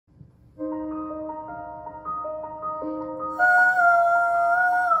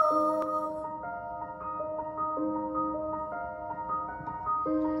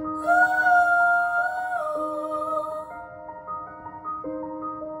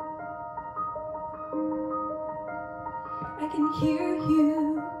can hear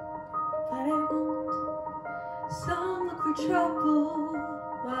you, but I won't. Some look for trouble,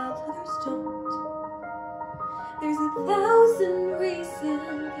 while others don't. There's 1,000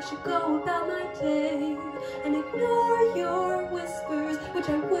 reasons I should go about my day and ignore your whispers, which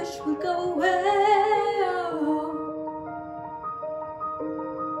I wish would go away.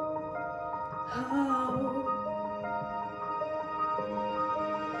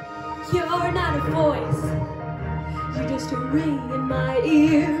 You're not a voice, you're just a ring in my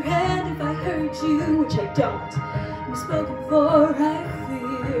ear. And if I heard you, which I don't, I'm spoken for, I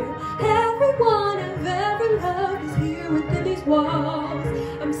fear. Everyone I've ever loved is here within these walls.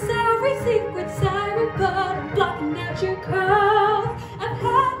 I'm sorry, secret siren, but I'm blocking out your calls. I've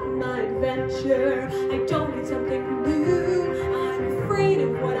had my adventure, I don't need something new. I'm afraid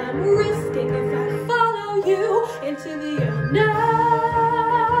of what I'm risking if I follow you into the unknown.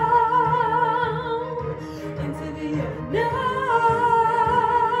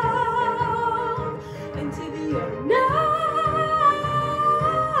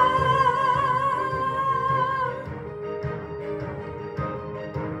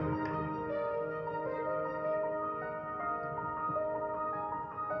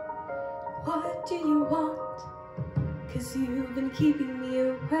 What do you want? 'Cause you've been keeping me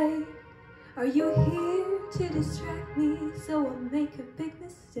away. Are you here to distract me so I'll make a big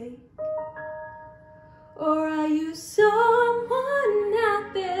mistake? Or are you someone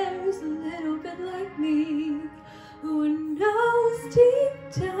out there who's a little bit like me, who knows deep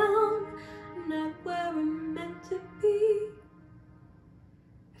down I'm not where I'm meant to be?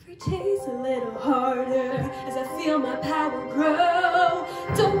 Every day's a little harder as I feel my power grow.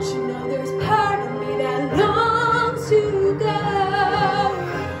 Don't you know there's part of me that longs to go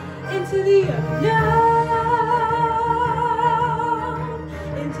into the unknown?